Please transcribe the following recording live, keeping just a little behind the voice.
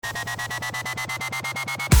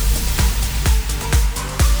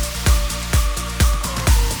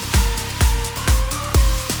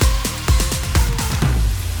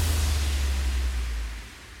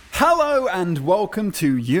Hello and welcome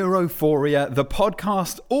to Europhoria, the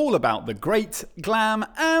podcast all about the great, glam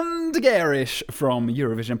and garish from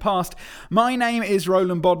Eurovision past. My name is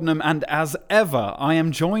Roland Bodnam, and as ever, I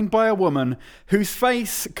am joined by a woman whose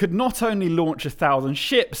face could not only launch 1,000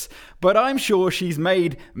 ships, but I'm sure she's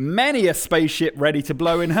made many a spaceship ready to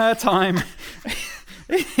blow in her time.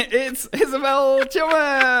 It's Isabel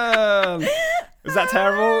Tillman! Is that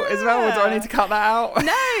terrible, Isabel? Or do I need to cut that out?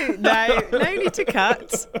 No need to cut.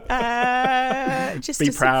 Just Be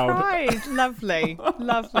a proud. surprise. Lovely.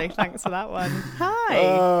 Thanks for that one. Hi.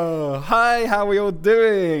 Oh, hi, how are we all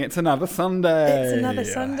doing? It's another Sunday. It's another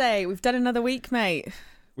Sunday. We've done another week, mate.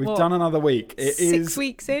 We've What? done another week. It 6 is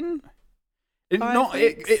weeks in.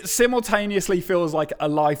 It simultaneously feels like a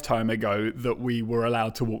lifetime ago that we were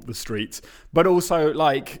allowed to walk the streets, but also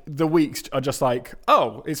like the weeks are just like,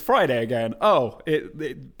 oh, it's Friday again. Oh,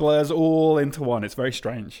 it blurs all into one. It's very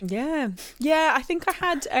strange. Yeah. I think I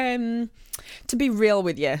had to be real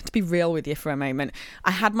with you for a moment.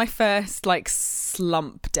 I had my first like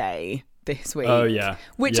slump day this week. Oh yeah.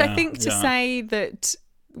 Which Yeah, I think to yeah. say that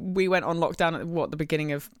we went on lockdown at the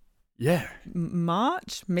beginning of Yeah.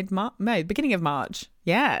 beginning of March.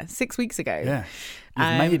 Yeah, 6 weeks ago. Yeah.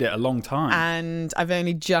 You've made it a long time. And I've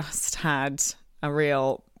only just had a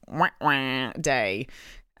real day.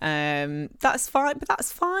 That's fine, but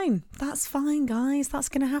that's fine. That's fine, guys. That's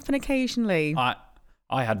going to happen occasionally.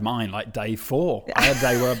 I had mine like day 4. I had a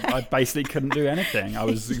day where I basically couldn't do anything. I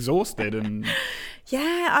was exhausted and...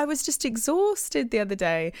 Yeah, I was just exhausted the other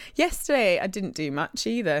day. Yesterday, I didn't do much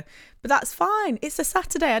either. But that's fine. It's a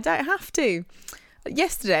Saturday. I don't have to.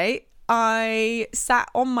 Yesterday, I sat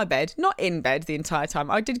on my bed, not in bed the entire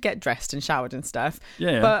time. I did get dressed and showered and stuff.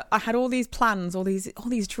 Yeah. But I had all these plans, all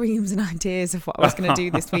these dreams and ideas of what I was going to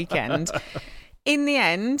do this weekend. In the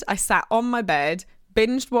end, I sat on my bed,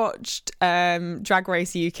 binged watched Drag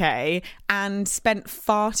Race UK and spent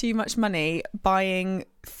far too much money buying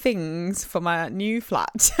things for my new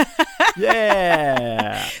flat.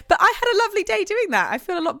 Yeah. But I had a lovely day doing that. I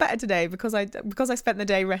feel a lot better today because I spent the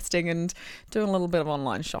day resting and doing a little bit of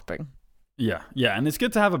online shopping. Yeah, and it's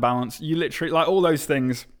good to have a balance. You literally, like all those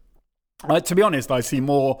things, to be honest, I see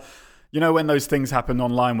more, you know, when those things happen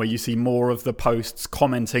online where you see more of the posts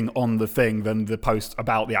commenting on the thing than the post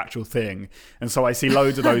about the actual thing. And so I see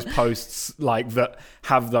loads of those posts like that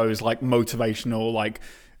have those like motivational, like,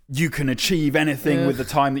 you can achieve anything with the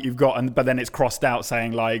time that you've got, but then it's crossed out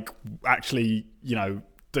saying like, actually, you know,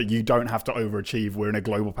 that you don't have to overachieve. We're in a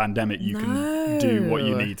global pandemic. You can do what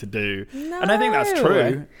you need to do. And I think that's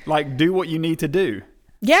true. Like, do what you need to do.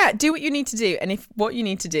 Yeah, do what you need to do. And if what you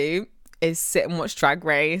need to do is sit and watch Drag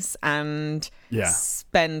Race and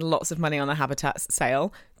spend lots of money on a Habitat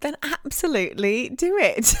sale, then absolutely do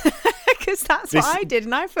it. Because that's what I did,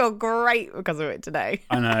 and I feel great because of it today.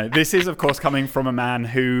 I know. This is, of course, coming from a man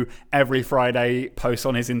who every Friday posts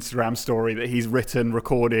on his Instagram story that he's written,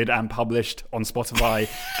 recorded, and published on Spotify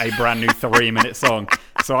a brand new 3-minute song.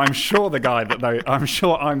 So I'm sure I'm the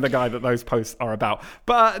guy that those posts are about.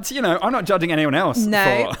 But you know, I'm not judging anyone else.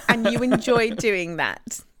 No, and you enjoy doing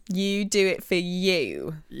that. You do it for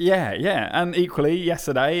you. Yeah. And equally,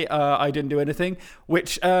 yesterday, I didn't do anything,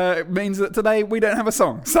 which means that today we don't have a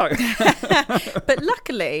song. So, But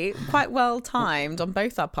luckily, quite well timed on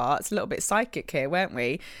both our parts, a little bit psychic here, weren't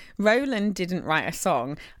we? Roland didn't write a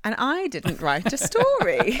song and I didn't write a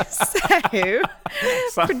story. So,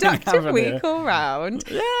 productive week all round.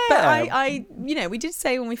 Yeah. But I, you know, we did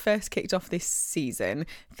say when we first kicked off this season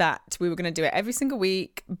that we were going to do it every single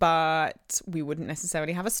week, but we wouldn't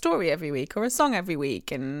necessarily have a story every week or a song every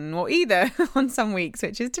week, or either on some weeks,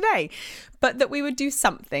 which is today. But that we would do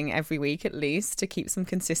something every week at least to keep some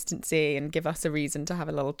consistency and give us a reason to have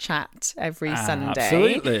a little chat every Sunday.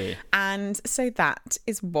 Absolutely. And so that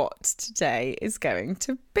is what today is going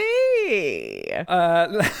to be.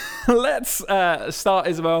 Let's start,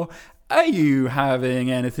 Isabel. Are you having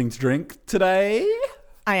anything to drink today?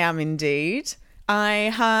 I am indeed.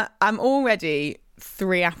 I'm already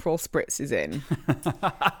 3 Aperol spritzes in,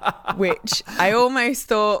 which I almost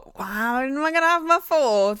thought, wow, am I going to have my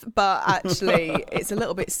 4th? But actually, it's a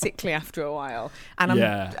little bit sickly after a while. And and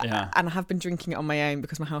I have been drinking it on my own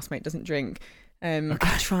because my housemate doesn't drink. I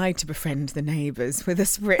tried to befriend the neighbours with a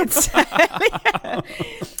spritz.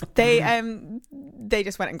 They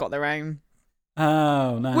just went and got their own.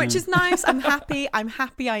 Oh no. Which is nice. I'm happy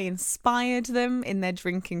I inspired them in their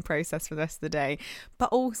drinking process for the rest of the day. But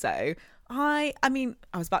also, I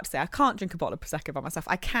was about to say I can't drink a bottle of Prosecco by myself.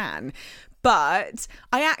 I can. But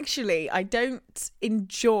I don't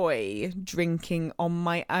enjoy drinking on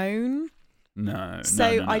my own. No.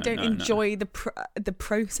 So no, I don't no. enjoy the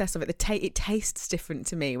process of it. It tastes different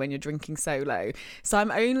to me when you're drinking solo. So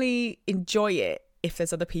I'm only enjoy it if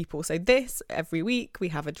there's other people. So this, every week we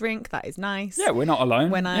have a drink. That is nice. Yeah, we're not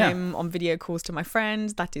alone. When I'm on video calls to my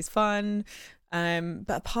friends, that is fun.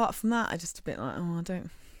 But apart from that, I just a bit like, I don't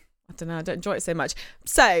know. I don't enjoy it so much.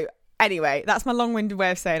 So anyway, that's my long-winded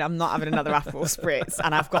way of saying I'm not having another Aperol Spritz,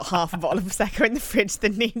 and I've got half a bottle of Prosecco in the fridge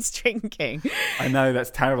that needs drinking. I know, that's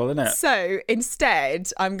terrible, isn't it? So instead,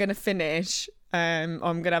 I'm going to finish, I'm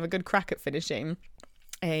going to have a good crack at finishing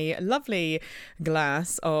a lovely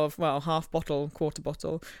glass of, quarter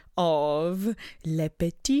bottle of Le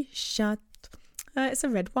Petit Chat. It's a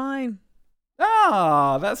red wine.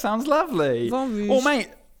 Ah, that sounds lovely. Vin Rouge. Well, mate,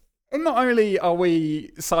 not only are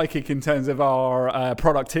we psychic in terms of our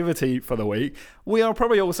productivity for the week, we are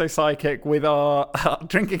probably also psychic with our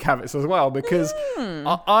drinking habits as well, because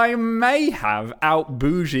I may have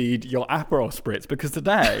out-bougied your Aperol Spritz, because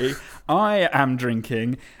today I am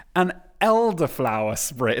drinking an elderflower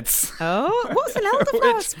Spritz. Oh, what's an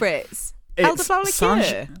elderflower Spritz? Elderflower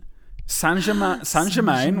liqueur?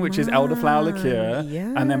 Saint-Germain, which is elderflower liqueur,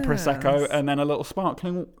 yes. and then Prosecco, and then a little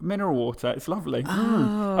sparkling mineral water. It's lovely.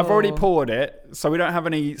 I've already poured it, so we don't have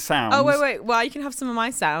any sounds. Oh, wait. Well, you can have some of my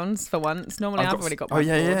sounds for once. Normally I've already got my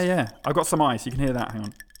yeah. I've got some ice. You can hear that. Hang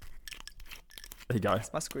on. There you go.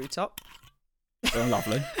 That's my screw top. Oh,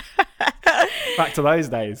 lovely. Back to those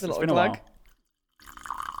days. It's been a while.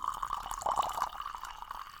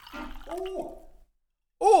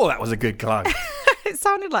 Oh, that was a good glug. It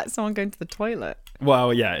sounded like someone going to the toilet.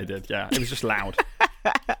 Well, yeah, it did. Yeah, it was just loud.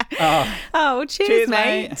 Cheers,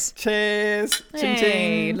 mate. Cheers. Ching,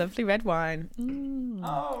 Hey, ching. lovely red wine.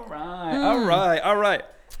 All right.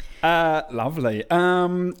 Lovely.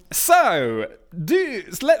 So,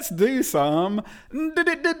 let's do some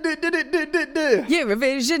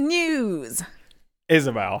Eurovision news.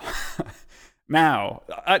 Isabel. Now,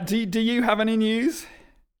 do you have any news?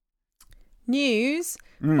 News?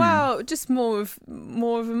 Well, just more of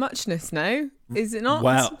a muchness, no? Is it not?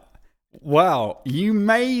 Well, you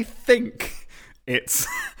may think it's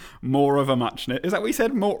more of a muchness. Is that what you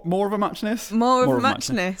said? More of a muchness? More of a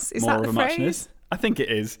muchness. Is that the phrase? I think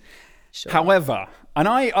it is. Sure. However, and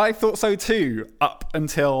I thought so too, up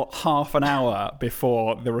until half an hour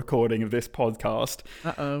before the recording of this podcast.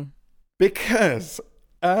 Uh-oh. Because,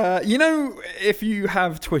 if you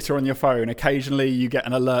have Twitter on your phone, occasionally you get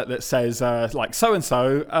an alert that says, like,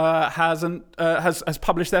 so-and-so has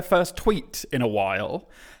published their first tweet in a while.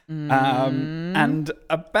 And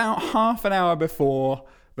about half an hour before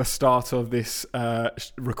the start of this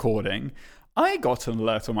recording, I got an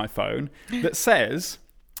alert on my phone that says,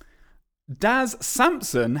 Daz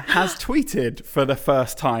Sampson has tweeted for the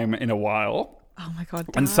first time in a while. Oh my God.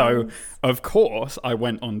 And so, of course, I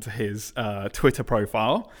went onto his Twitter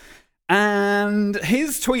profile, and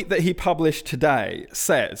his tweet that he published today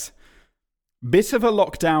says, "Bit of a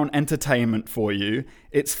lockdown entertainment for you.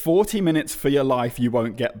 It's 40 minutes for your life you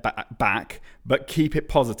won't get back, but keep it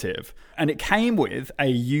positive." And it came with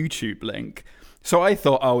a YouTube link. So I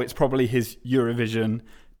thought, it's probably his Eurovision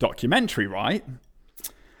documentary, right?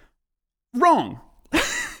 Wrong.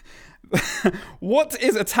 What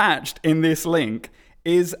is attached in this link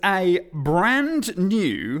is a brand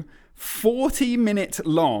new 40-minute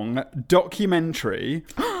long documentary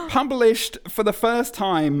published for the first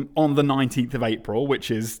time on the 19th of April,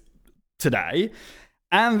 which is today.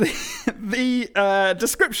 And the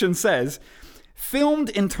description says, filmed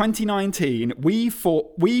in 2019, we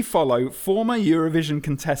follow former Eurovision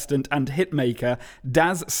contestant and hitmaker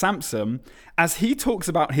Daz Sampson as he talks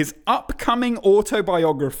about his upcoming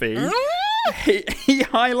autobiography. He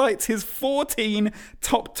highlights his 14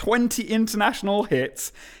 top 20 international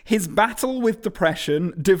hits, his battle with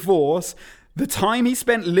depression, divorce, the time he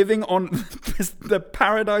spent living on the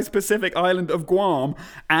paradise Pacific island of Guam,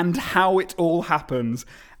 and how it all happens.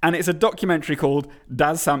 And it's a documentary called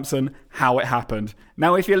Daz Sampson, How It Happened.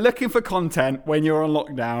 Now, if you're looking for content when you're on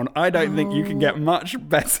lockdown, I don't think you can get much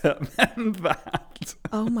better than that.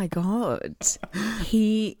 Oh my God.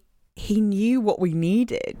 He knew what we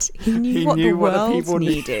needed. He knew what the world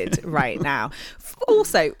needed right now.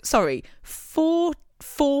 Also,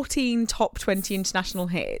 14 top 20 international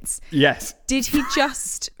hits. Yes. Did he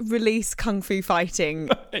just release Kung Fu Fighting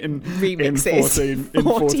remixes in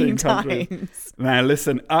 14 times? Countries. Now,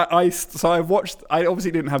 listen, I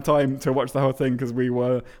obviously didn't have time to watch the whole thing because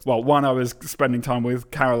I was spending time with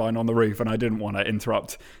Caroline on the roof and I didn't want to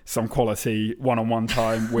interrupt some quality one-on-one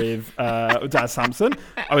time with Daz Sampson.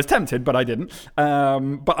 I was tempted, but I didn't.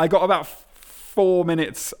 But I got about 4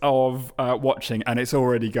 minutes of watching and it's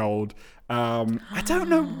already gold. I don't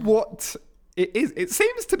know what it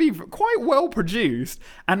seems to be quite well produced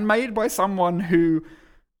and made by someone who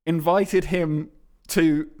invited him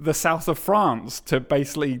to the south of France to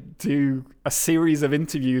basically do a series of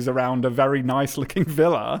interviews around a very nice looking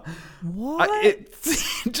villa. What? It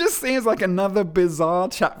just seems like another bizarre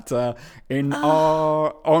chapter in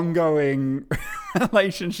our ongoing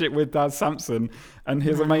relationship with Daz Sampson and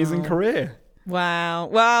his amazing career. Wow.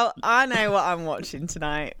 Well, I know what I'm watching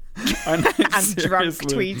tonight. And drunk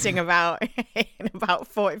tweeting about in about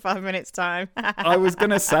 45 minutes time. I was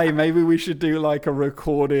gonna say maybe we should do like a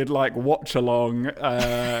recorded like watch along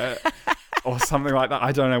or something like that.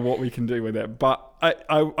 I don't know what we can do with it, but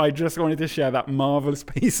I just wanted to share that marvelous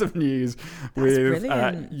piece of news with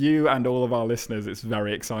you and all of our listeners. It's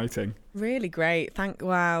very exciting. Really great. Thank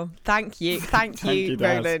you,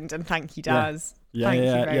 Roland, and thank you, Daz. Thank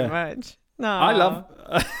you very much. No,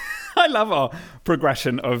 I love our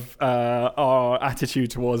progression of our attitude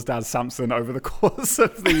towards Daz Sampson over the course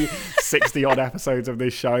of the 60-odd episodes of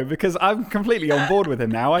this show, because I'm completely on board with him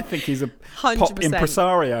now. I think he's a 100%. pop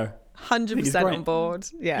impresario. 100% on board.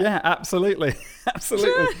 Yeah, absolutely.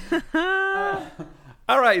 Absolutely.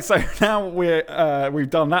 All right, so now we've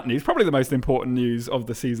done that news. Probably the most important news of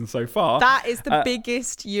the season so far. That is the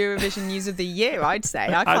biggest Eurovision news of the year, I'd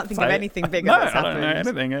say. I can't think of anything bigger that's happened. I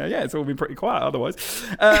don't know anything. It's all been pretty quiet otherwise.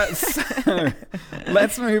 So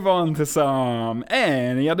let's move on to some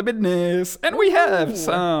any other business. And we have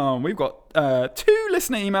some. We've got 2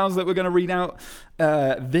 listener emails that we're going to read out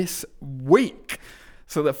this week.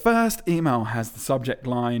 So the first email has the subject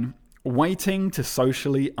line, waiting to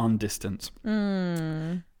socially undistance.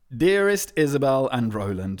 Dearest Isabel and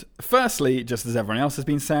Roland, firstly, just as everyone else has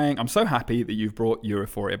been saying, I'm so happy that you've brought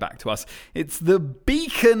Europhoria back to us. It's the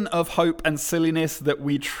beacon of hope and silliness that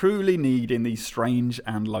we truly need in these strange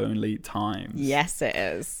and lonely times. Yes, it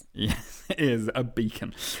is. Yes, it is a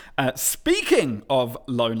beacon. Speaking of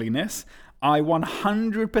loneliness, I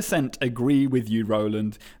 100% agree with you,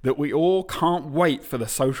 Roland, that we all can't wait for the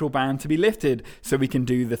social ban to be lifted so we can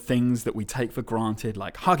do the things that we take for granted,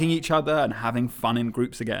 like hugging each other and having fun in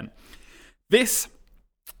groups again. This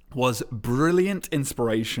was brilliant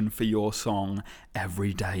inspiration for your song,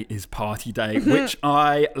 Every Day is Party Day, which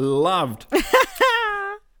I loved.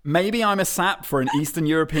 Maybe I'm a sap for an Eastern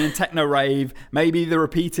European techno rave. Maybe the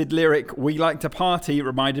repeated lyric, we like to party,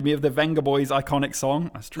 reminded me of the Venga Boys' iconic song.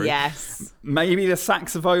 That's true. Yes. Maybe the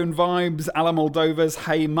saxophone vibes a la Moldova's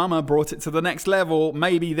Hey Mama brought it to the next level.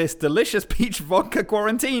 Maybe this delicious peach vodka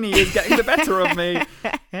quarantini is getting the better of me.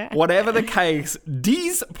 Whatever the case,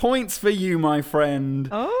 D's points for you, my friend.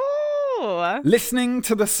 Oh. Listening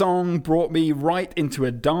to the song brought me right into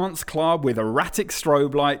a dance club with erratic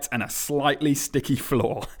strobe lights and a slightly sticky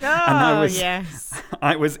floor. Oh, and yes.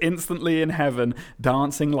 I was instantly in heaven,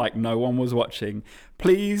 dancing like no one was watching.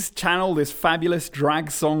 Please channel this fabulous drag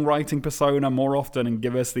songwriting persona more often and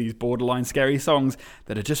give us these borderline scary songs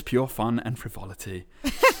that are just pure fun and frivolity.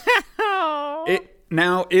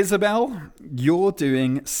 Now, Isabel, you're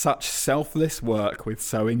doing such selfless work with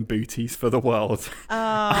sewing booties for the world. Oh,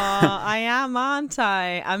 I am, aren't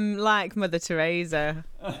I? I'm like Mother Teresa.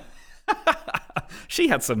 She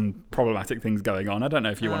had some problematic things going on. I don't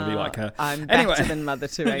know if you want to be like her. I'm better than Mother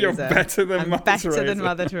Teresa. You're better than Mother Teresa. Better than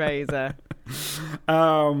Mother Teresa.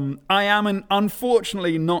 I am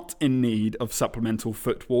unfortunately not in need of supplemental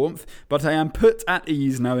foot warmth, but I am put at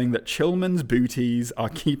ease knowing that Chillman's booties are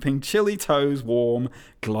keeping chilly toes warm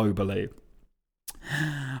globally.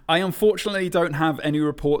 I unfortunately don't have any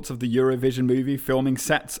reports of the Eurovision movie filming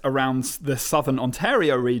sets around the southern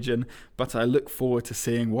Ontario region, but I look forward to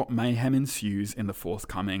seeing what mayhem ensues in the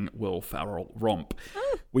forthcoming Will Ferrell romp.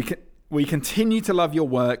 We continue to love your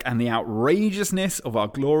work and the outrageousness of our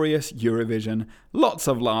glorious Eurovision. Lots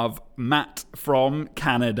of love, Matt from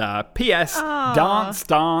Canada. P.S. Aww. Dance,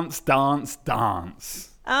 dance, dance, dance.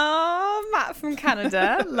 Oh, Matt from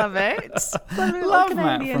Canada. Love it. Love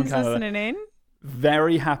Matt from Canada. Listening in.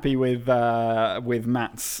 Very happy with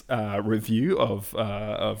Matt's review of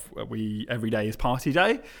Every Day is Party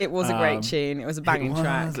Day. It was a great tune. It was a banging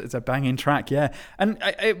track. It's a banging track, yeah. And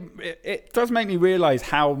it does make me realise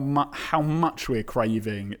how much we're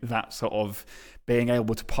craving that sort of being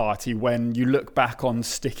able to party when you look back on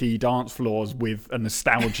sticky dance floors with a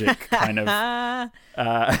nostalgic kind of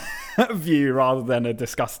view rather than a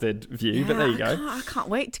disgusted view. Yeah, but there you go. I can't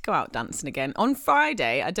wait to go out dancing again. On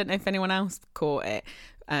Friday, I don't know if anyone else caught it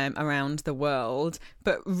around the world,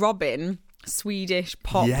 but Robin Swedish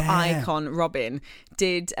pop icon Robin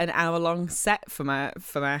did an hour-long set from our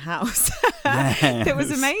house. It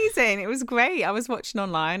was amazing. It was great. I was watching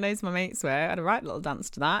online. Loads of my mates were. I had a right little dance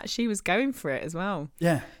to that. She was going for it as well.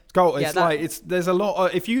 Yeah. Go. It's there's a lot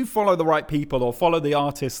of, if you follow the right people or follow the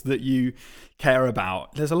artists that you care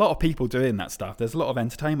about, there's a lot of people doing that stuff. There's a lot of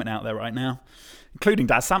entertainment out there right now, including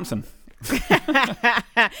Daz Sampson.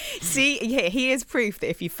 See, he is proof that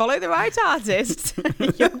if you follow the right artist,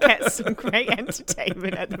 you'll get some great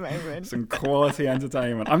entertainment at the moment. Some quality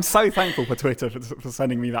entertainment. I'm so thankful for Twitter for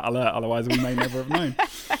sending me that alert. Otherwise, we may never have known.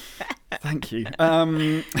 Thank you.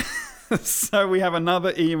 So we have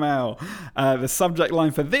another email. The subject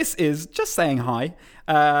line for this is just saying hi.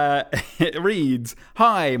 It reads,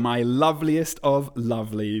 "Hi, my loveliest of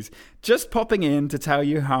lovelies. Just popping in to tell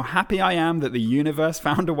you how happy I am that the universe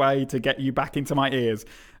found a way to get you back into my ears."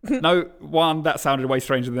 Note one, that sounded way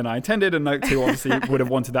stranger than I intended. And note two, obviously, would have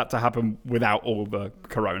wanted that to happen without all the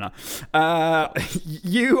corona.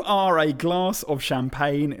 You are a glass of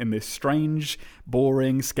champagne in this strange,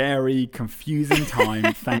 boring, scary, confusing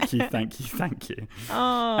time. Thank you, thank you, thank you.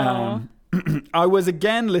 Oh. I was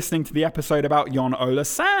again listening to the episode about Jon Ola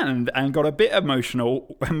Sand and got a bit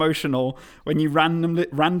emotional when you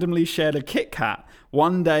randomly shared a Kit Kat.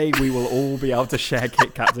 One day we will all be able to share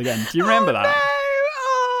Kit Kats again. Do you remember that? No.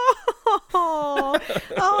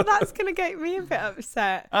 Oh, that's going to get me a bit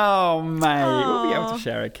upset. Oh, mate. We'll be able to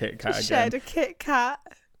share a Kit Kat again. Shared a Kit Kat.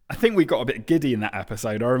 I think we got a bit giddy in that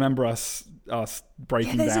episode. I remember us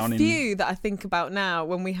breaking down. There's a few that I think about now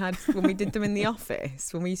when we did them in the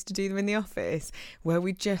office, when we used to do them in the office, where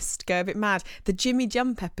we just go a bit mad. The Jimmy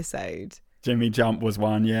Jump episode. Jimmy Jump was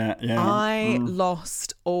one, yeah. I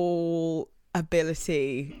lost all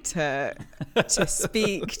ability to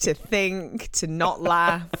speak, to think, to not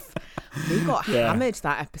laugh. We got hammered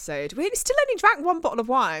that episode. We still only drank one bottle of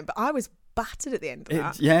wine, but I was battered at the end of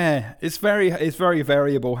that. It's very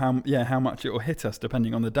variable how much it will hit us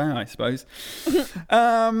depending on the day, I suppose.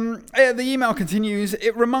 The email continues.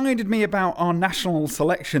 It reminded me about our national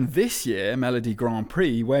selection this year, Melody Grand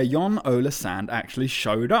Prix, where Jon Ola Sand actually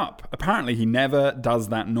showed up. Apparently he never does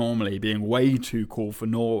that normally, being way too cool for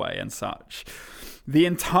Norway and such. The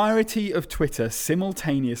entirety of Twitter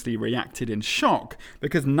simultaneously reacted in shock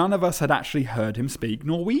because none of us had actually heard him speak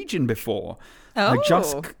Norwegian before.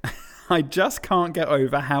 I just can't get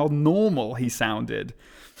over how normal he sounded.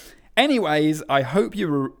 Anyways, I hope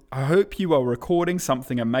you are recording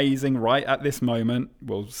something amazing right at this moment.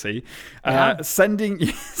 We'll see.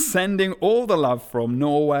 Sending all the love from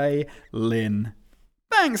Norway, Lynn.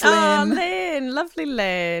 Thanks, Lynn. Oh, Lynn. Lovely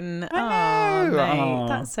Lynn. I know. Mate,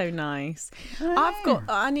 that's so nice.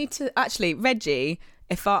 I need to, actually, Reggie,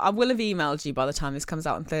 I will have emailed you by the time this comes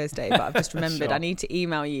out on Thursday, but I've just remembered Sure. I need to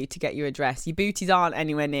email you to get your address. Your booties aren't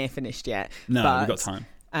anywhere near finished yet. No, but, we've got time.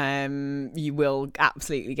 You will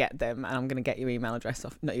absolutely get them, and I'm going to get your email address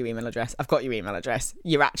off. Not your email address. I've got your email address.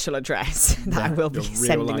 Your actual address that I will be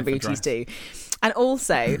sending the booties to. And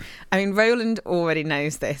also, I mean, Roland already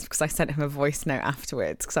knows this because I sent him a voice note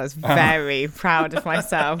afterwards because I was very proud of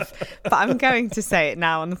myself. But I'm going to say it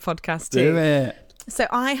now on the podcast too. Do it. So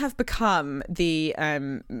I have become the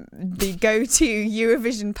go-to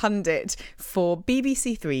Eurovision pundit for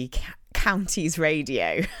BBC Three Counties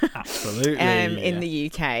Radio. Absolutely. In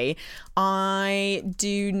the UK. I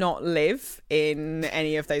do not live in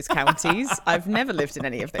any of those counties. I've never lived in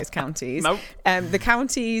any of those counties. Nope. The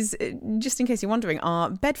counties, just in case you're wondering,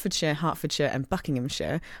 are Bedfordshire, Hertfordshire and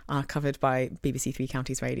Buckinghamshire are covered by BBC Three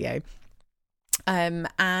Counties Radio.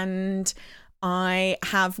 And I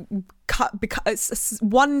have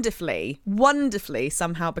wonderfully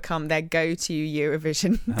somehow become their go-to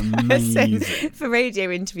Eurovision person for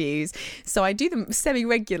radio interviews. So I do them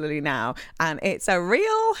semi-regularly now, and it's a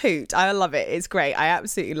real hoot. I love it. It's great. I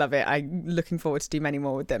absolutely love it. I'm looking forward to do many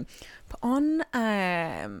more with them. But on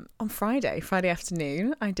Friday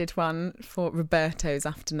afternoon, I did one for Roberto's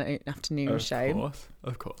afternoon show.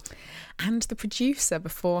 Of course. And the producer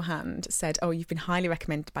beforehand said, "Oh, you've been highly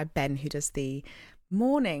recommended by Ben, who does the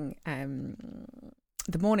morning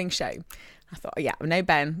show." I thought, yeah, I know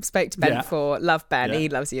Ben. Spoke to Ben before. Love Ben. Yeah. He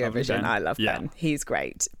loves Eurovision. I love Ben. He's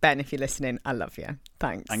great. Ben, if you're listening, I love you.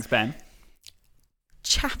 Thanks. Thanks, Ben.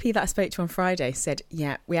 Chappie that I spoke to on Friday said,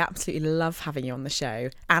 "Yeah, we absolutely love having you on the show."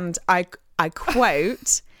 And I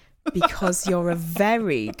quote, "because you're a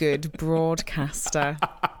very good broadcaster."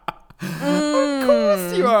 Of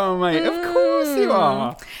course you are, mate. Of course you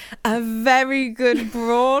are. A very good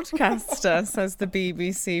broadcaster, says the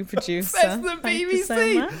BBC producer. Says the BBC. Thank you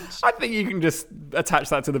so much. I think you can just attach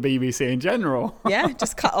that to the BBC in general. Yeah,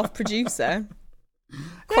 just cut off producer.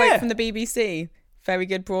 Quote from the BBC. Very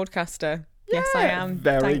good broadcaster. Yes, I am.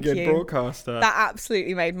 Very Thank good you. broadcaster. That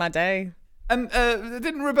absolutely made my day. And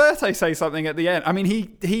didn't Roberto say something at the end? I mean,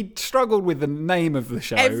 he struggled with the name of the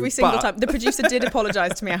show. Every single but- time. The producer did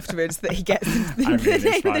apologise to me afterwards that he gets the mean, it's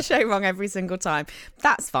name of the fine. show wrong every single time.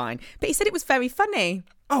 That's fine. But he said it was very funny.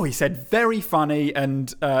 Oh, he said very funny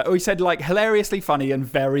and he said like hilariously funny and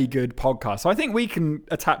very good podcast. So I think we can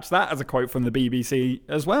attach that as a quote from the BBC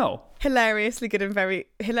as well. Hilariously good and very...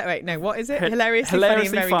 Wait, no, what is it? Hilariously funny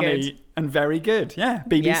and very good. and very good. Yeah,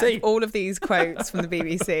 BBC. Yeah, all of these quotes from the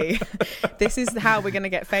BBC. This is how we're going to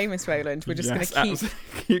get famous, Roland. We're just going to keep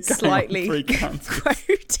going slightly on 3 counts.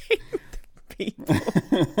 quoting people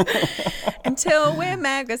until we're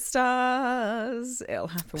megastars. It'll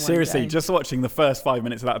happen one Seriously, day. just watching the first 5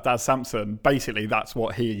 minutes of that Daz Sampson, basically that's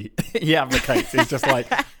what he advocates. He's just like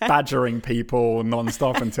badgering people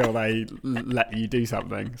non-stop until they let you do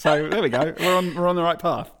something. So there we go. We're on the right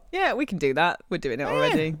path. Yeah, we can do that. We're doing it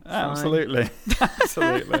already. Absolutely.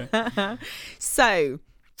 Absolutely. So,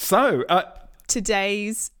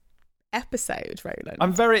 Today's episode, Roland.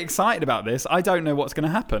 I'm very excited about this. I don't know what's going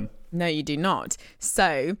to happen. No, you do not.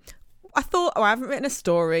 So I thought, I haven't written a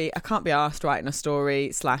story. I can't be asked writing a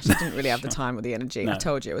story / I didn't really have the time or the energy. No. I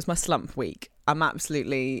told you, it was my slump week. I'm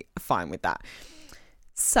absolutely fine with that.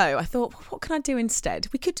 So I thought, well, what can I do instead?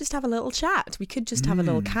 We could just have a little chat. We could just have a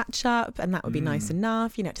little catch up and that would be nice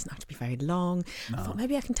enough. You know, it doesn't have to be very long. No. I thought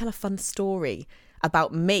maybe I can tell a fun story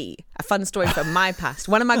about me, a fun story from my past,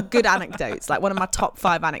 one of my good anecdotes, like one of my top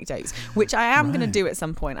 5 anecdotes, which I am going to do at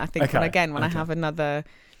some point, I think. Okay. When I have another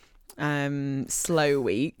slow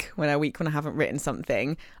week, when I haven't written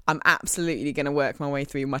something, I'm absolutely going to work my way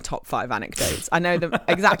through my top 5 anecdotes. I know them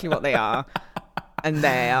exactly what they are, and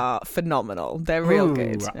they are phenomenal. They're real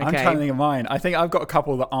good. Okay? I'm trying to think of mine. I think I've got a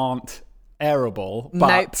couple that aren't airable, but...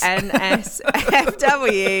 Nope,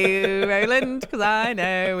 NSFW, Roland, because I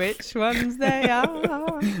know which ones they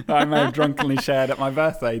are. I may have drunkenly shared at my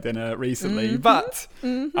birthday dinner recently, but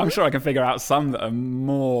I'm sure I can figure out some that are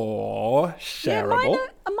more shareable. Yeah,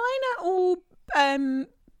 mine are all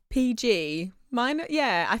PG.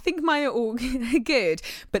 I think mine are all good,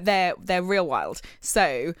 but they're real wild.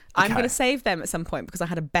 So I'm going to save them at some point because I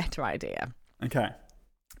had a better idea. Okay.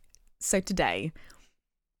 So today,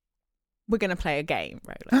 we're going to play a game,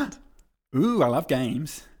 Roland. Ooh, I love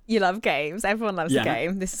games. You love games. Everyone loves a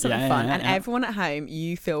game. This is something fun. And everyone at home,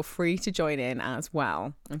 you feel free to join in as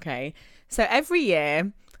well. Okay. So every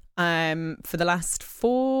year, for the last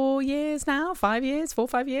 4 years now, 5 years, 4 or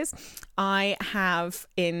 5 years, I have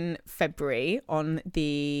in February, on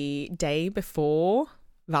the day before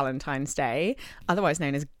Valentine's Day, otherwise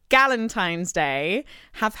known as Galentine's Day,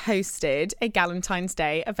 have hosted a Galentine's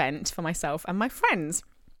Day event for myself and my friends.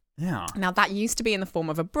 Yeah. Now, that used to be in the form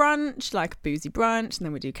of a brunch, like a boozy brunch, and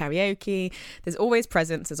then we do karaoke. There's always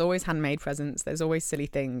presents. There's always handmade presents. There's always silly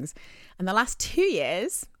things. And the last 2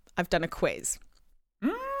 years, I've done a quiz.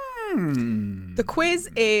 The quiz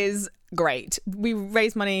is great. We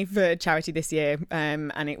raised money for charity this year,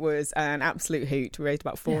 and it was an absolute hoot. We raised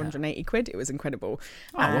about 480 quid. It was incredible.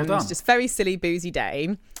 Well done. Just very silly, boozy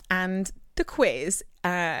day. And the quiz,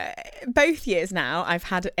 both years now, I've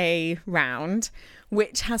had a round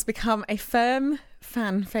which has become a firm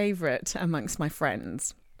fan favourite amongst my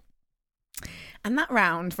friends. And that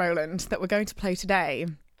round, Roland, that we're going to play today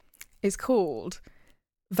is called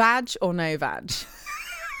Vag or No Vag.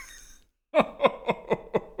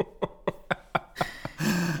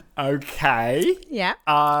 Okay. Yeah.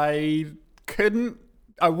 I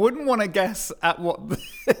wouldn't want to guess at what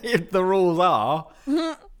the rules are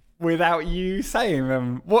without you saying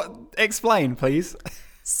them. Explain, please.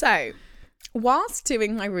 So, whilst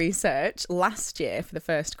doing my research last year for the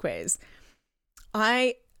first quiz,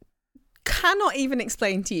 I cannot even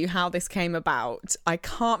explain to you how this came about. I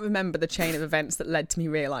can't remember the chain of events that led to me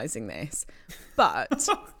realising this. But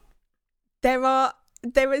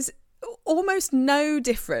there is almost no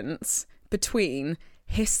difference between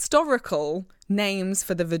historical names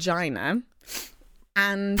for the vagina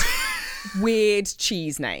and weird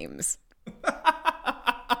cheese names.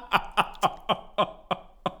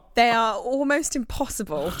 They are almost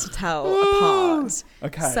impossible to tell apart.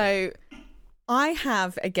 Okay. So I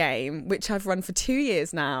have a game which I've run for 2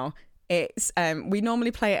 years now. It's we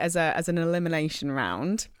normally play it as an elimination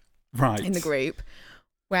round, right, in the group,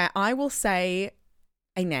 where I will say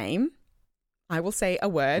a name, I will say a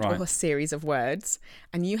word or a series of words,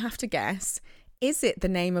 and you have to guess: is it the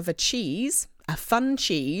name of a cheese, a fun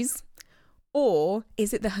cheese, or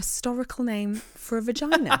is it the historical name for a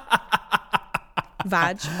vagina?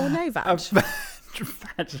 Vag or no vag?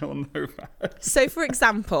 Vag or no vag? So, for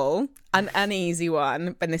example, an easy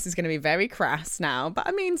one, and this is going to be very crass now, but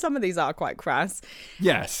I mean, some of these are quite crass.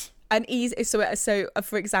 Yes. An easy. So,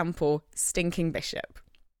 for example, stinking bishop.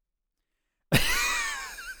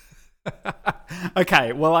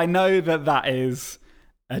 Okay, well, I know that is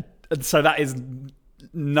that is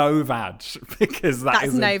no vag because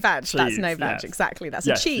that's no vag. Cheese. That's no vag. Yes. Exactly. That's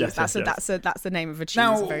Yes, a cheese. yes, yes, That's the name of a cheese.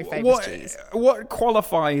 Now, A very famous cheese. what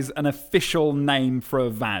qualifies an official name for a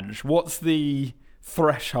vag? What's the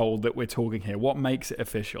threshold that we're talking here? What makes it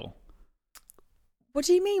official? What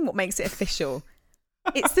do you mean? What makes it official?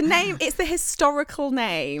 It's the name. It's the historical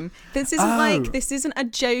name. This isn't this isn't a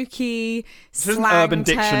jokey isn't slang Urban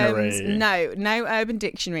terms. Dictionary. No Urban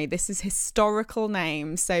Dictionary. This is historical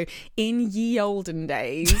names. So in ye olden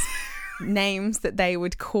days, names that they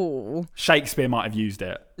would call Shakespeare might have used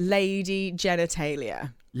it. lady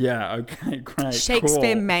genitalia. Yeah. Okay. Great.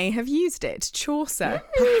 Shakespeare cool. may have used it. Chaucer,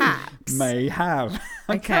 perhaps. May have.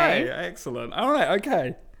 Okay. Excellent. All right.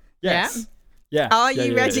 Okay. Yes. Yeah. Are Yeah,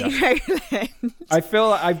 you yeah, ready, yeah. Roland? I feel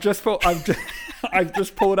like I've just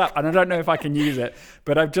pulled up, and I don't know if I can use it,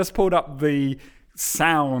 but I've just pulled up the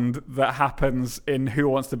sound that happens in Who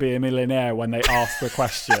Wants to Be a Millionaire when they ask the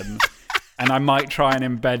question. And I might try and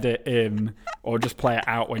embed it in, or just play it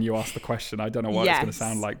out when you ask the question. I don't know what it's going to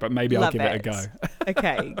sound like, but maybe I'll give it a go.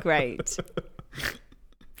 Okay, great.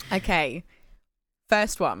 Okay,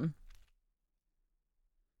 first one.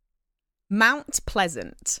 Mount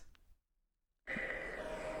Pleasant.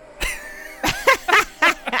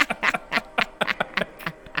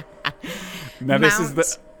 Now this is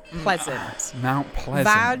the Pleasant. Mount Pleasant.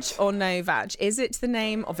 Vag or no vag? Is it the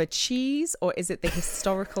name of a cheese or is it the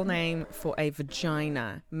historical name for a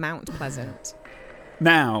vagina? Mount Pleasant.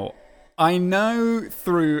 Now, I know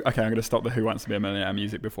through... Okay, I'm going to stop the Who Wants to Be a Millionaire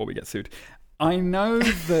music before we get sued. I know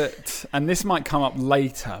that, and this might come up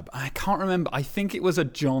later, but I can't remember. I think it was a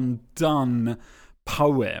John Donne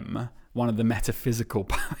poem, one of the metaphysical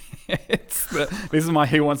poets. This is my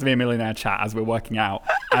Who Wants to Be a Millionaire chat as we're working out,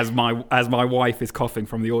 as my wife is coughing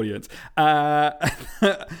from the audience. That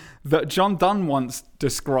John Donne once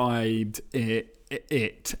described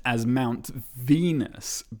it as Mount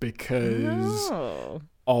Venus because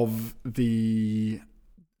of the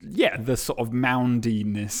sort of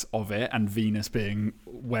moundiness of it, and Venus being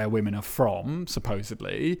where women are from,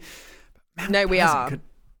 supposedly. No, we are.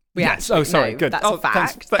 Yes. Oh, sorry. No, Good. That's a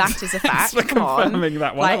fact. That is a fact. For Come on. confirming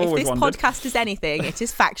that one. Like, if this podcast is anything, it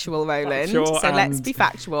is factual, Roland. Factual, so let's be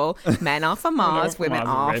factual. Men are from Mars, women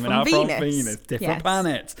are from Venus. Different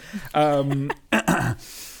planets.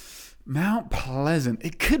 Mount Pleasant.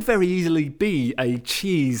 It could very easily be a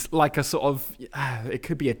cheese, like a sort of... it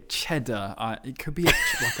could be a cheddar. It could be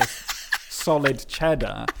like a solid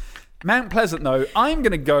cheddar. Mount Pleasant, though, I'm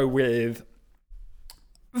going to go with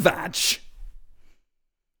vag.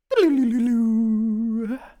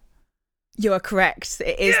 You are correct.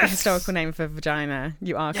 It is the historical name for vagina.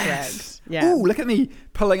 You are correct. Yeah. Oh, look at me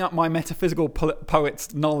pulling up my metaphysical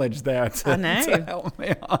poet's knowledge there to help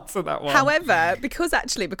me answer that one. However, because of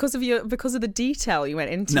the detail you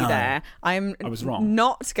went into there, I was wrong.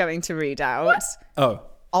 Not going to read out.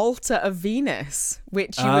 Altar of Venus,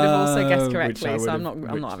 which you would have also guessed correctly. So I'm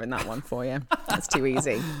not having that one for you. That's too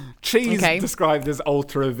easy. Cheese described as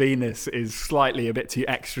Altar of Venus is slightly a bit too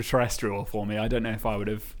extraterrestrial for me. I don't know if I would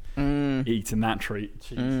have eaten that treat.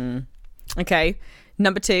 Cheese. Okay,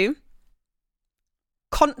 number 2.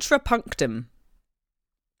 Contrapunctum.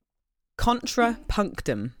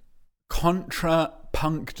 Contrapunctum.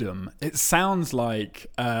 Contrapunctum. It sounds like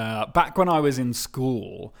back when I was in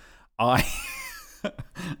school,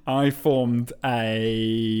 I formed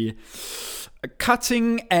a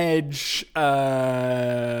cutting edge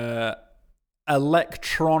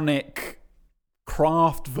electronic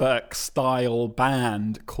Kraftwerk style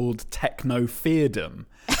band called Technofeardom,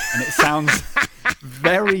 and it sounds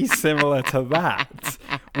very similar to that.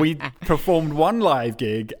 We performed one live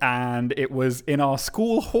gig, and it was in our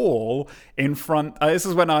school hall in front. This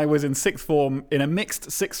is when I was in sixth form, in a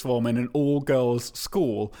mixed sixth form in an all-girls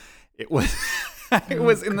school. It was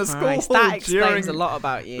in the school hall. That explains a lot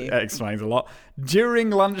about you. That explains a lot. During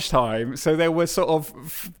lunchtime, so there were sort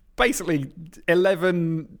of basically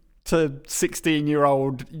 11 to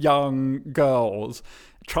 16-year-old young girls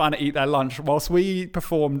trying to eat their lunch whilst we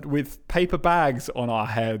performed with paper bags on our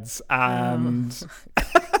heads and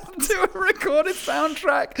to a recorded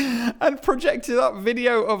soundtrack and projected up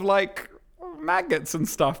video of like maggots and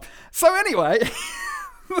stuff. So anyway,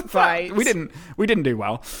 right, we didn't do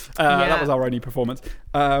well. That was our only performance.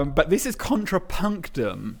 But this is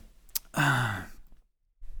Contrapunctum.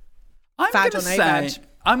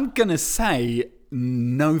 I'm gonna say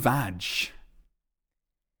no vag.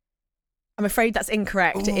 I'm afraid that's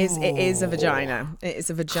incorrect. It is a vagina. It is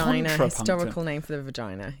a vagina. Historical name for the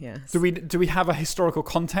vagina. Yes. Do we have a historical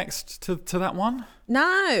context to that one? No.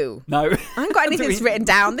 I haven't got anything that's written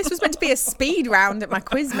down. This was meant to be a speed round at my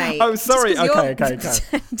quiz, mate. Oh, sorry. Okay.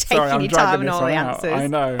 Taking Sorry, I'm your dragging time and this all one the out. answers. I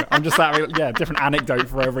know. I'm just having different anecdote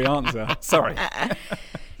for every answer. Sorry.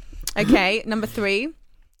 Okay, number 3.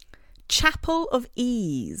 Chapel of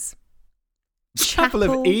Ease. Chapel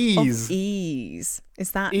of Ease.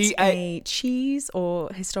 Is that a cheese or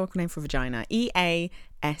historical name for vagina? EASE.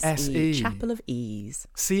 Chapel of Ease.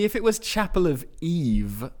 See, if it was Chapel of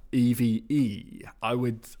Eve, EVE, I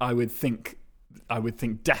would think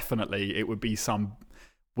definitely it would be some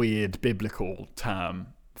weird biblical term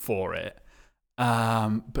for it.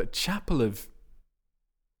 But Chapel of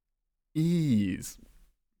Ease,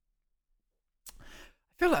 I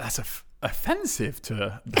feel like that's offensive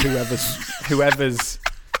to whoever's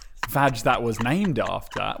vag that was named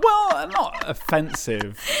after. Well, not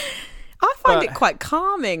offensive. I find it quite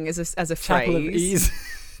calming as a Chapel phrase. of Ease.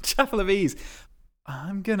 Chapel of Ease.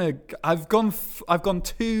 I've gone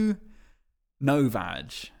 2 no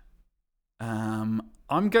vag. I'm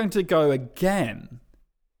going to go again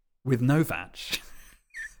with no vag.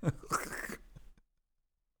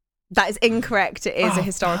 That is incorrect. It is a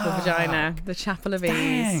historical vagina. The Chapel of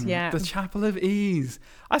Ease. Yeah. The Chapel of Ease.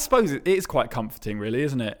 I suppose it is quite comforting, really,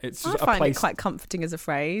 isn't it? It's I find it quite comforting as a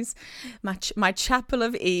phrase. My Chapel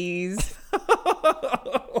of Ease.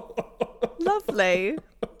 Lovely.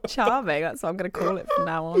 Charming. That's what I'm going to call it from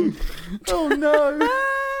now on. Oh, no.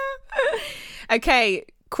 Okay.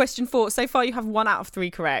 Question 4. So far, you have 1 out of 3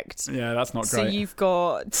 correct. Yeah, that's not great. So you've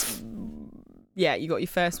got... Yeah, you got your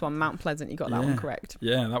first one, Mount Pleasant. You got that one correct.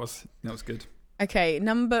 Yeah, that was good. Okay,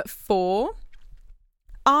 number 4,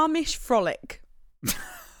 Amish Frolic.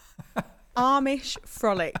 Amish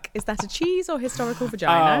Frolic. Is that a cheese or historical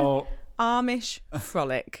vagina? Oh, Amish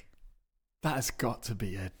Frolic. that has got to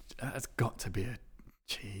be a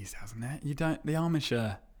cheese, hasn't it? The Amish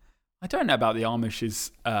are... I don't know about the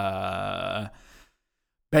Amish's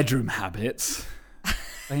bedroom habits.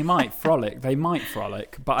 They might frolic, but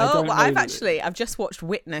I don't know. I've just watched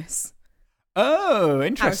Witness. Oh,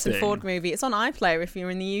 interesting. Harrison Ford movie. It's on iPlayer if you're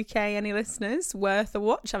in the UK. Any listeners? Worth a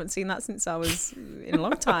watch. Haven't seen that since I was in a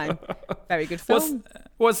long time. Very good film.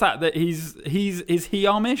 What's that? That is he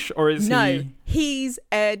Amish or is he? No, he's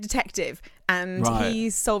a detective and Right.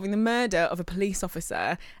 he's solving the murder of a police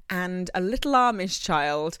officer, and a little Amish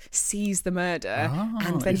child sees the murder,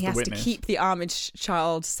 and then he's he the has witness. to keep the Amish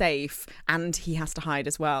child safe, and he has to hide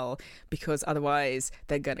as well because otherwise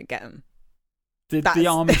they're gonna get him. Did the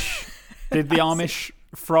Amish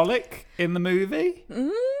frolic in the movie?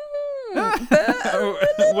 Would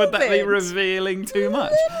Would that be revealing too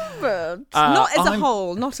much? Not as a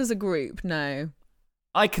whole, not as a group, no.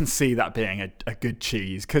 I can see that being a good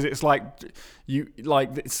cheese because it's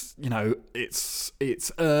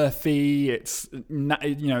it's earthy, it's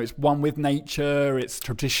one with nature, it's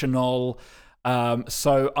traditional.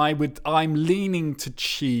 So I'm leaning to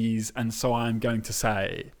cheese, and so I'm going to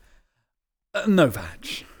say no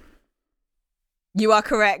vag. You are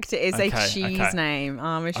correct. It is a Okay, cheese okay. name.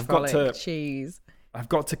 Amish I've got Frolic to- cheese. I've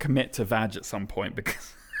got to commit to vag at some point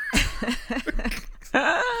because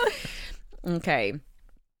Okay.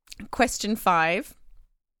 Question 5.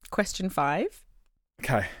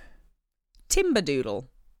 okay. Timberdoodle.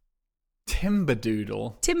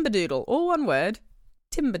 Timberdoodle. All one word.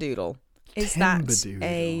 Timberdoodle. Is that Timberdoodle.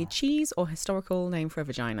 a cheese or historical name for a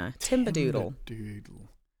vagina? Timberdoodle.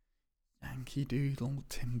 Yankee Doodle.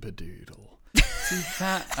 Timberdoodle. See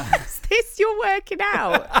that? Is this you're working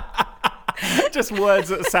out? Just words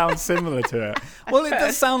that sound similar to it. Well, it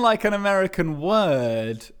does sound like an American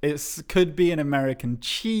word. It could be an American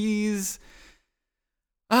cheese.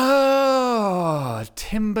 Oh,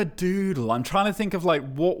 Timberdoodle. I'm trying to think of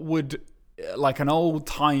what would, like an old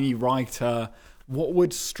timey writer, what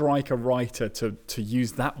would strike a writer to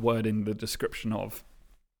use that word in the description of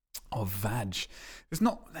vag. There's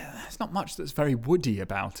not much that's very woody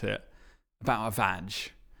about it, about a vag.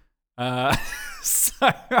 So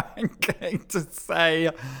I'm going to say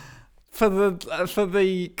for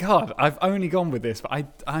the God, I've only gone with this, but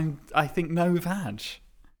I think no vag.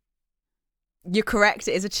 You're correct.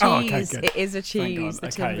 It is a cheese. Oh, okay, good. It is a cheese. The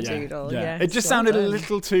Okay, Timberdoodle. yeah. Yes, It just well sounded a done.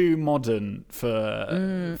 little too modern for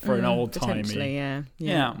an old Potentially, timey.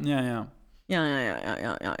 yeah.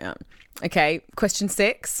 Yeah. Okay, question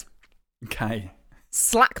 6. Okay.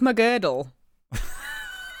 Slackmagirdle.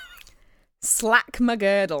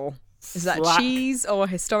 Slackmagirdle. Is that Slack- cheese or a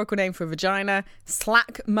historical name for a vagina?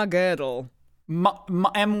 Slackmagirdle.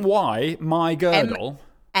 M-Y, my girdle.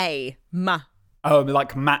 A. Ma. Oh,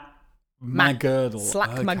 like my girdle.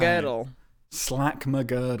 Slack my girdle. Slack my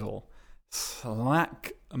girdle.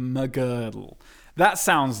 Slack my girdle. That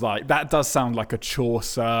does sound like a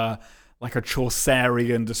Chaucer, like a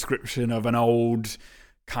Chaucerian description of an old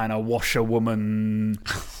kind of washerwoman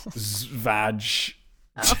vag.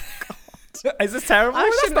 Oh, God. Is this terrible? I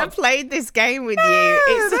shouldn't have played this game with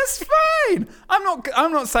you. That's fine.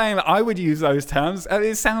 I'm not saying that I would use those terms.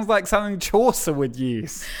 It sounds like something Chaucer would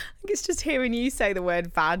use. I think it's just hearing you say the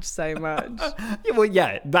word vag so much.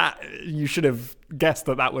 That you should have guessed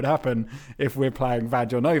that would happen if we're playing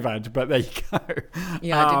Vag or No Vag, but there you go.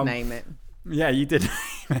 Yeah, I did name it. Yeah, you did.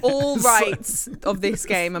 All rights of this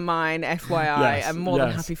game are mine, FYI. Yes, I'm more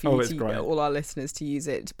than happy for you great. all our listeners to use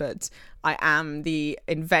it, but I am the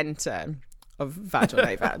inventor of Vag or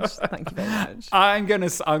No Vag. Thank you very much. I'm gonna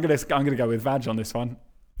go with Vag on this one.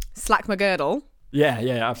 Slack my girdle. Yeah,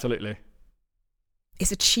 absolutely.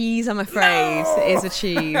 It's a cheese, I'm afraid. No! It is a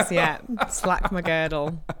cheese, yeah. Slack my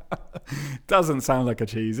girdle. Doesn't sound like a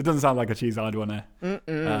cheese. It doesn't sound like a cheese I'd want to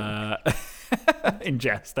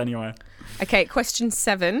ingest anyway. Okay, question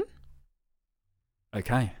 7.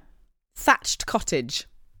 Okay. Thatched cottage.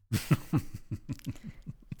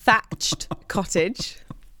 Thatched cottage.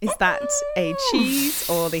 Is that a cheese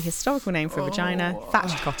or the historical name for a vagina?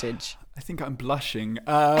 Thatched cottage. I think I'm blushing.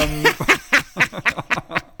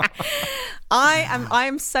 I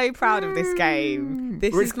am so proud of this game.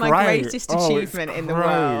 This is my greatest achievement in the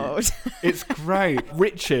world. It's great.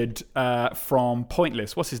 Richard from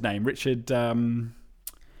Pointless. What's his name? Richard.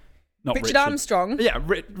 Not Richard Armstrong. Yeah,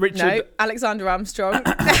 Richard. No, Alexander Armstrong.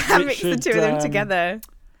 I mixed the two of them together.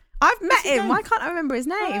 I've met him. Why can't I remember his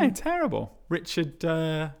name? Oh, terrible. Richard.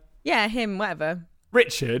 Yeah, him. Whatever.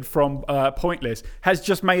 Richard from Pointless has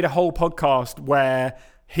just made a whole podcast where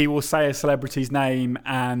he will say a celebrity's name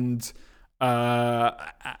and he'll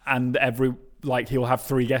have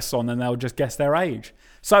 3 guests on and they'll just guess their age.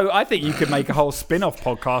 So I think you could make a whole spin-off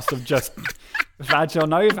podcast of just Vag or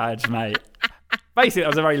No Vag, mate. Basically, that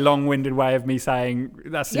was a very long-winded way of me saying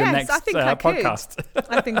that's your next podcast.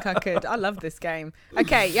 I think I could. I love this game.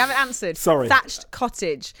 Okay, you haven't answered. Sorry. Thatched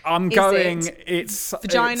cottage. It's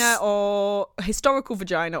vagina or historical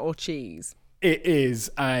vagina or cheese? It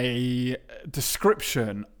is a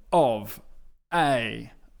description of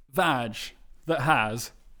a vag that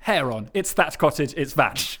has hair on. It's thatched cottage. It's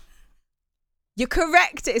vag. You're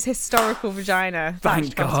correct. It is historical vagina.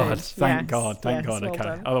 Thank God. Thank God. Well okay.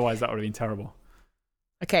 Done. Otherwise, that would have been terrible.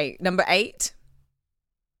 Okay, number 8.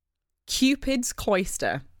 Cupid's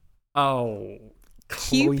cloister. Oh,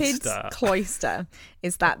 Cupid's cloister.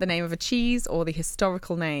 Is that the name of a cheese or the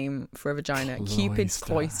historical name for a vagina? Cloister. Cupid's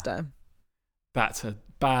cloister. That's a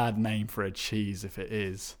bad name for a cheese if it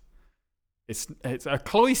is. It's a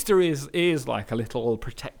cloister is like a little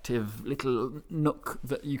protective little nook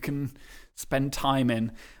that you can spend time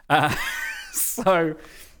in. So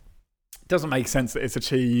it doesn't make sense that it's a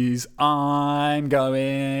cheese. I'm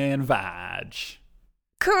going vag.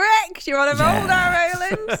 Correct. You're on a roll now,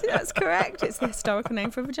 Roland. That's correct. It's the historical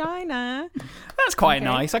name for a vagina. That's quite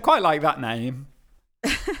nice. I quite like that name.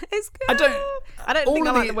 It's good. I don't think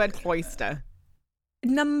I like the word cloister.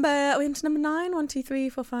 Are we on to number 9? 1, 2, 3,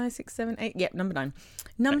 4, 5, 6, 7, 8. Yep, number 9.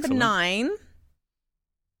 Number Excellent. 9.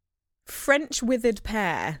 French withered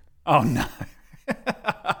pear. Oh no.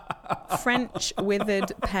 French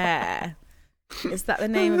withered pear. Is that the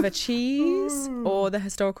name of a cheese or the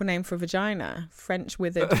historical name for a vagina? French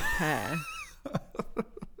withered pear.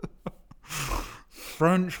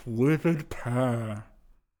 French withered pear.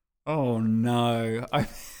 Oh no.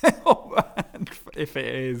 If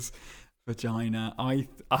it is vagina,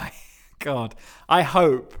 God, I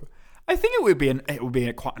hope. I think it would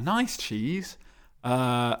be quite a nice cheese.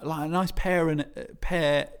 Like a nice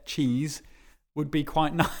pear cheese would be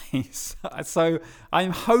quite nice. So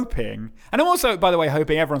I'm hoping, and I'm also, by the way,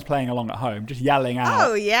 hoping everyone's playing along at home, just yelling out.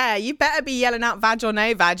 Oh yeah, you better be yelling out Vag or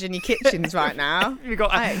No Vag in your kitchens right now. You've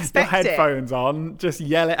got your headphones on, just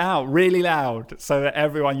yell it out really loud so that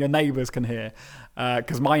everyone, your neighbours can hear.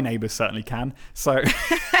 Because my neighbours certainly can. So,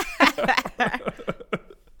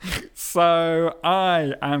 so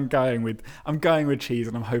I'm going with cheese,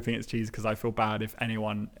 and I'm hoping it's cheese because I feel bad if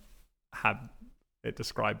anyone had it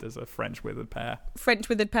described as a French withered pear. French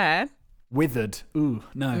withered pear? Withered. Ooh,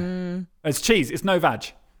 no. It's cheese. It's no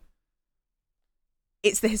vag.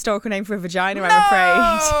 It's the historical name for a vagina, I'm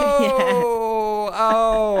afraid. Yeah.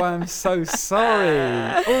 Oh, I'm so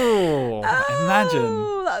sorry. Oh,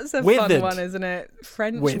 imagine. That's a withered. Fun one, isn't it?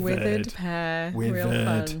 French withered pear. Withered. Real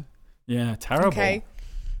fun. Yeah, terrible. Okay.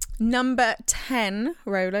 Number 10,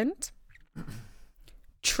 Roland.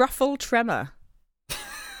 Truffle tremor.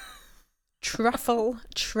 Truffle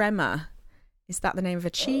tremor. Is that the name of a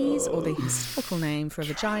cheese or the historical name for a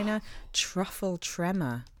vagina? Truffle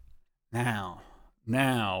tremor. Now,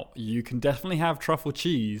 you can definitely have truffle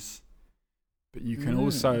cheese, but you can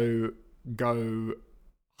also go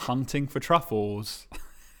hunting for truffles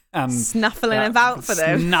and snuffling about for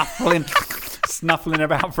them. Snuffling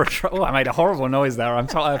about for a truffle. Oh, I made a horrible noise there.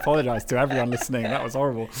 I apologise to everyone listening. That was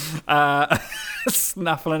horrible.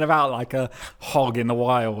 Snuffling about like a hog in the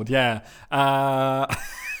wild. Yeah.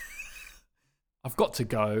 I've got to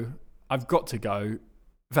go.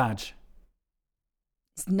 Vag.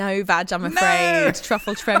 It's no vag, I'm afraid. No!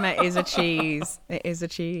 Truffle tremor is a cheese. It is a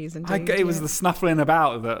cheese. Indeed, it was the snuffling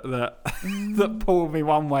about that pulled me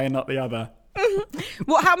one way and not the other.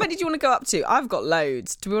 How many do you want to go up to? I've got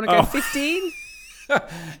loads. Do we want to go 15?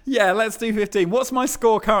 Yeah, let's do 15. What's my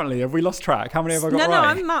score currently? Have we lost track? How many have I got right? No,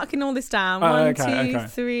 I'm marking all this down. 1, 2,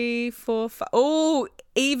 3, 4, 5. Oh,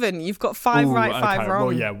 even. You've got 5 right, 5 wrong.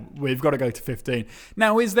 Well, yeah, we've got to go to 15.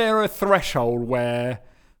 Now, is there a threshold where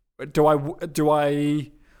do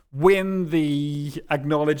I win the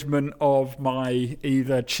acknowledgement of my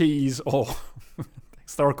either cheese or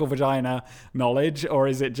historical vagina knowledge, or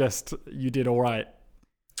is it just you did all right?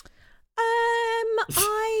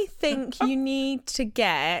 I think you need to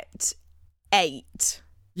get 8.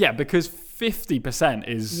 Yeah, because 50%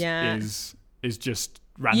 is just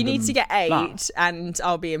random. You need to get 8, and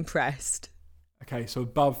I'll be impressed. Okay, so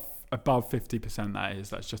above 50%.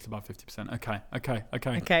 That's just above 50%. Okay.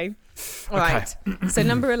 All right. So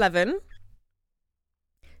number 11,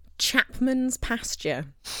 Chapman's pasture.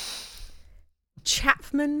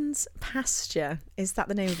 Chapman's pasture. Is that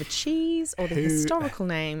the name of a cheese or the historical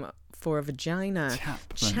name for a vagina?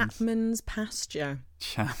 Chapman's pasture.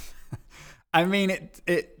 I mean,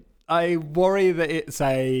 I worry that it's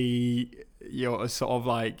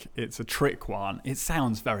it's a trick one. It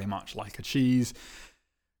sounds very much like a cheese.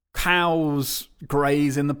 Cows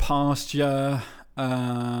graze in the pasture,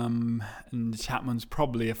 and Chapman's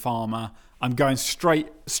probably a farmer. I'm going straight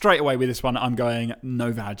away with this one. I'm going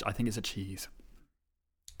no vag. I think it's a cheese.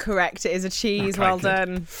 Correct, it is a cheese. Okay, well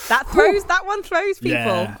done. That one throws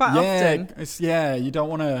people quite often. You don't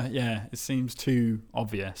want to. Yeah, it seems too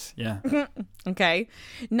obvious. Yeah. Okay,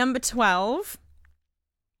 number 12.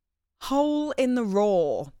 Hole in the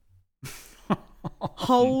raw.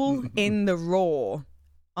 Hole in the raw.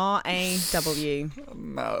 RAW.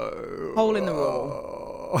 No. Hole in the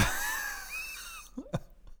raw.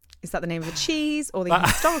 Is that the name of a cheese or the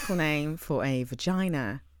historical name for a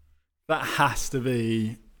vagina? That has to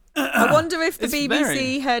be. I wonder if the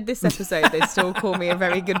BBC heard this episode, they'd still call me a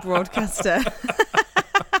very good broadcaster.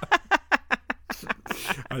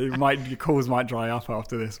 Your calls might dry up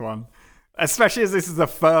after this one. Especially as this is the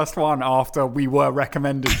first one after we were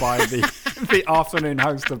recommended by the afternoon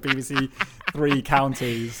host of BBC Three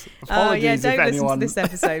Counties. Apologies don't listen to this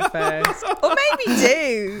episode first. Or maybe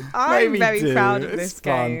do. I'm very proud of this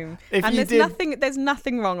game. And there's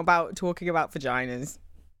nothing wrong about talking about vaginas.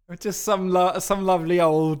 Just some lovely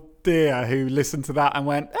old dear who listened to that and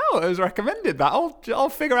went, oh, it was recommended that. I'll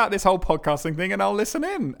figure out this whole podcasting thing and I'll listen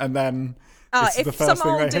in. And then if some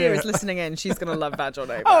old dear is listening in, she's going to love Vag or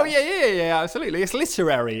No. Oh, yeah, absolutely. It's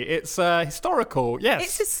literary. It's historical, yes.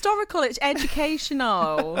 It's historical. It's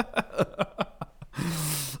educational.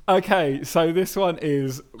 Okay, so this one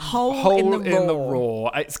is Hole in the raw.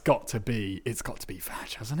 It's got to be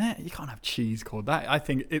Vag, hasn't it? You can't have cheese called that. I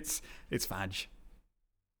think it's Vag.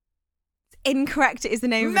 Incorrect. It is the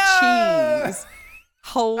name of a cheese.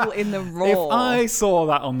 Hole in the raw. If I saw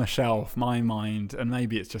that on the shelf, my mind, and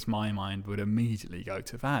maybe it's just my mind, would immediately go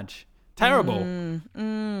to Vag. Terrible.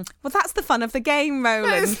 Well, that's the fun of the game,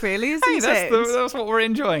 Roland, really, isn't it? That's what we're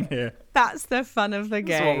enjoying here. That's the fun of the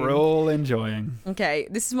game. That's what we're all enjoying. Okay,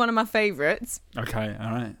 this is one of my favourites. Okay, all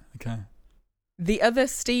right. Okay. The Other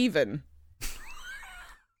Stephen.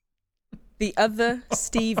 The Other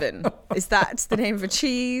Stephen. Is that the name of a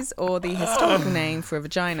cheese or the historical name for a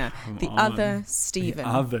vagina? The Other Stephen. The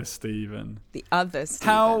Other Stephen. The Other Stephen.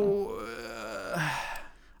 I'm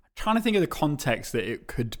trying to think of the context that it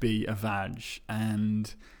could be a vag,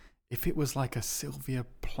 and if it was like a Sylvia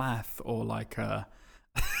Plath or like a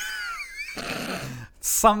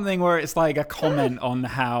something where it's like a comment on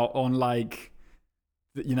that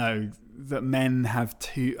men have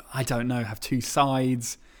two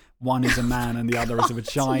sides. one is a man and the other is a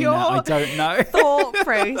vagina. your I don't know. Thought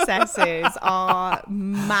processes are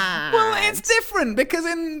mad. Well, it's different because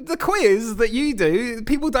in the quiz that you do,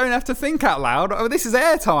 people don't have to think out loud. Oh, this is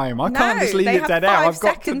airtime. I can't just leave it dead air. I've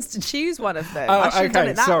got 5 seconds to choose one of them. Oh, I should have done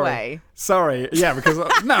it that sorry. way. Sorry. Yeah, because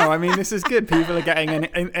no, I mean, this is good. People are getting an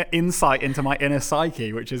insight into my inner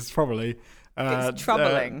psyche, which is probably it's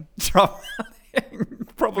troubling.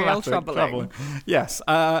 Problematic. Real troubling. Yes.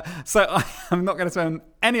 So I'm not going to spend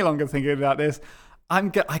any longer thinking about this. I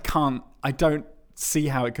don't see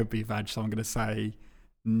how it could be vag, so I'm going to say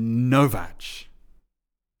no vag.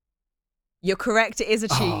 You're correct. It is a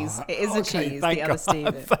cheese. It is a cheese. The other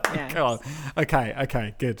Stephen. Thank God.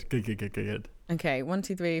 Okay. Good. Okay, 1,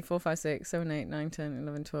 2, 3, 4, 5, 6, 7, 8, 9, 10,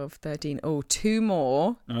 11, 12, 13. Oh, 2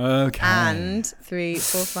 more. Okay. And 3,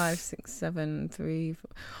 4, 5, 6, 7, 3,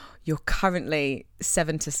 4. You're currently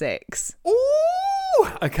 7 to 6. Ooh!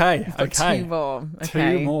 Okay. 2 more.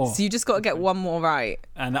 Okay. 2 more. So you just got to get 1 more right.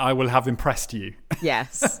 And I will have impressed you.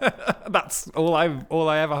 Yes. That's all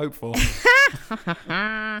I ever hope for.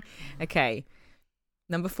 Okay.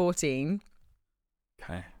 Number 14.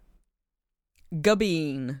 Okay.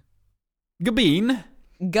 Gubbeen. Gabine.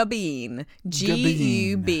 Gubbeen.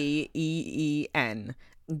 G-U-B-E-E-N.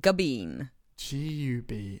 Gubbeen.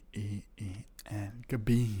 G-U-B-E-E-N.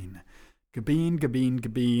 Gabine.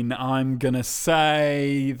 I'm going to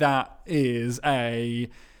say that is a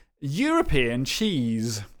European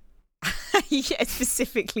cheese. Yeah,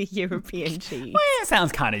 specifically European cheese. Well, it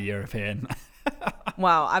sounds kind of European.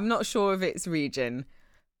 Well, I'm not sure of its region,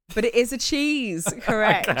 but it is a cheese.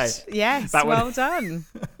 Correct. Okay. Yes, well done.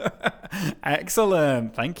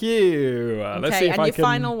 Excellent. Thank you. Let's see if and I your can...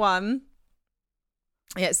 final one.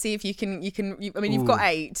 Yeah, see if you can. I mean, you've got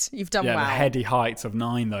 8. You've done well. The heady heights of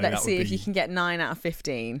 9, though. Let's see if you can get 9 out of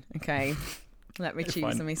 15. Okay. Let me choose.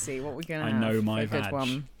 Let me see what we're going to have. I know my good vag.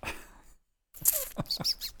 one.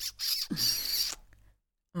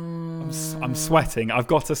 I'm sweating. I've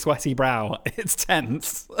got a sweaty brow. It's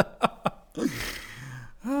tense.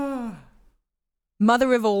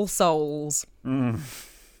 Mother of all souls. Mm.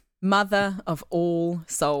 Mother of all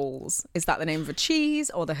souls. Is that the name of a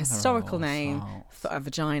cheese or the historical name for a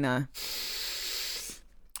vagina?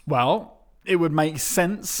 Well, it would make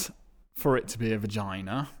sense for it to be a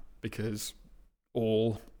vagina because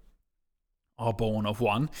all are born of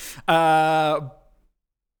one.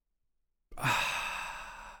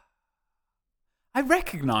 I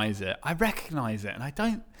recognise it, and I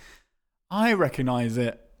recognise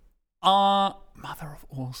it. Mother of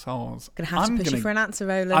all souls. Gonna have to push you for an answer,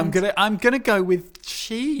 Roland. I'm gonna go with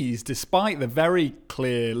cheese, despite the very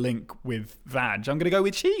clear link with vag. I'm gonna go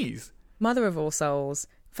with cheese. Mother of all souls.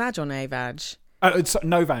 Vag or no vag? It's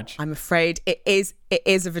no vag. I'm afraid it is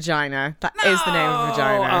a vagina. That is the name of a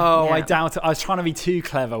vagina. Oh, yeah. I doubt it. I was trying to be too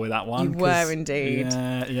clever with that one. You were indeed.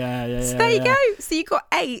 Yeah. So there you go. So you got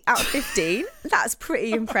 8 out of 15. That's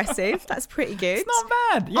pretty impressive. That's pretty good. It's not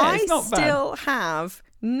bad. Yeah, it's not bad. I still have,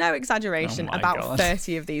 no exaggeration, about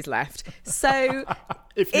 30 of these left. So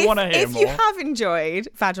if you want to hear more. If you have enjoyed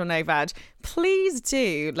Vag or No Vag, please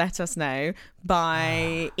do let us know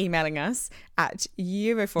by emailing us at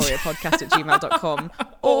europhoriapodcast@gmail.com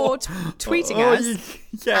or tweeting us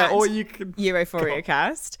or you can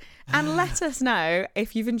EurophoriaCast and let us know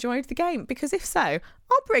if you've enjoyed the game, because if so,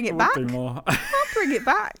 I'll bring it back. I'll bring it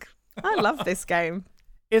back. I love this game.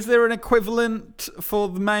 Is there an equivalent for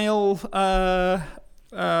the male? I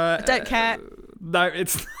don't care. No,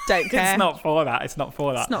 it's don't care. It's not for that. It's not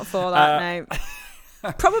for that. No.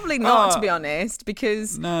 Probably not, to be honest,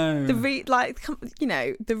 because no. the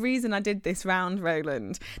reason I did this round,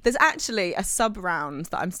 Roland, there's actually a sub round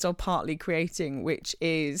that I'm still partly creating, which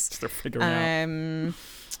is still figuring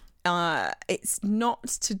out. It's not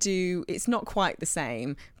quite the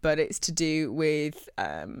same, but it's to do with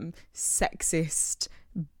sexist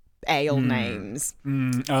ale names.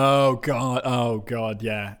 Oh god,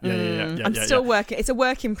 yeah. I'm still working. It's a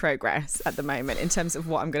work in progress at the moment in terms of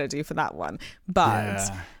what I'm going to do for that one.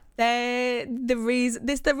 But the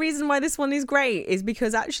reason why this one is great is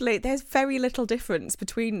because actually there's very little difference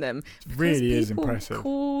between them. It really is impressive.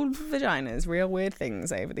 Called vaginas real weird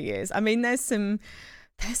things over the years. I mean, there's some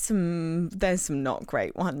not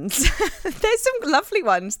great ones. There's some lovely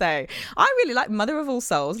ones though. I really like Mother of All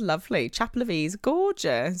Souls, lovely. Chapel of Ease,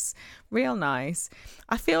 gorgeous, real nice.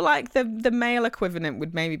 I feel like the male equivalent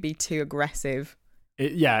would maybe be too aggressive.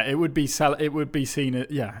 It would be seen as,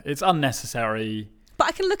 it's unnecessary. But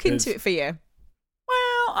I can look into it for you.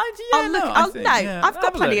 Well, I've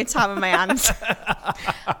got plenty of time on my hands.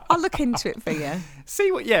 I'll look into it for you.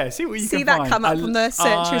 See what you can find. See that come up from the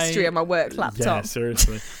search history on my work laptop. Yeah,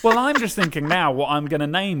 seriously. Well, I'm just thinking now what I'm going to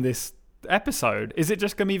name this episode. Is it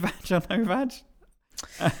just going to be Vag or No Vag?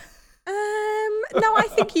 No, I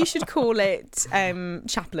think you should call it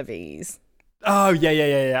Chapel of Ease. Oh,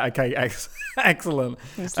 yeah. Okay, excellent.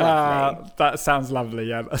 It's lovely. That sounds lovely,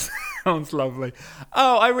 yeah. That sounds lovely.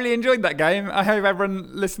 Oh, I really enjoyed that game. I hope everyone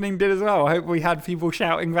listening did as well. I hope we had people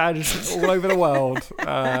shouting Vag all over the world for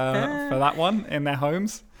that one in their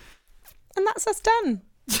homes. And that's us done.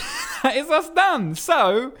 That is us done.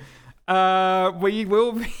 So, we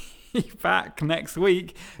will be back next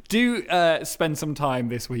week. Do spend some time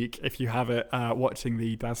this week, if you have it, watching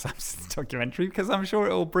the Daz Sampson documentary, because I'm sure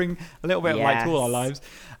it will bring a little bit of light to all our lives.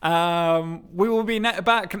 We will be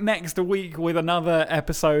back next week with another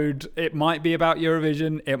episode. It might be about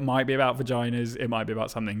Eurovision, it might be about vaginas, it might be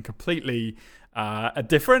about something completely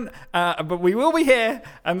different, but we will be here,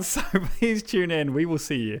 and so please tune in. We will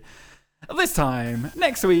see you this time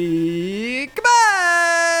next week. Goodbye.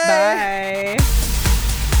 Bye.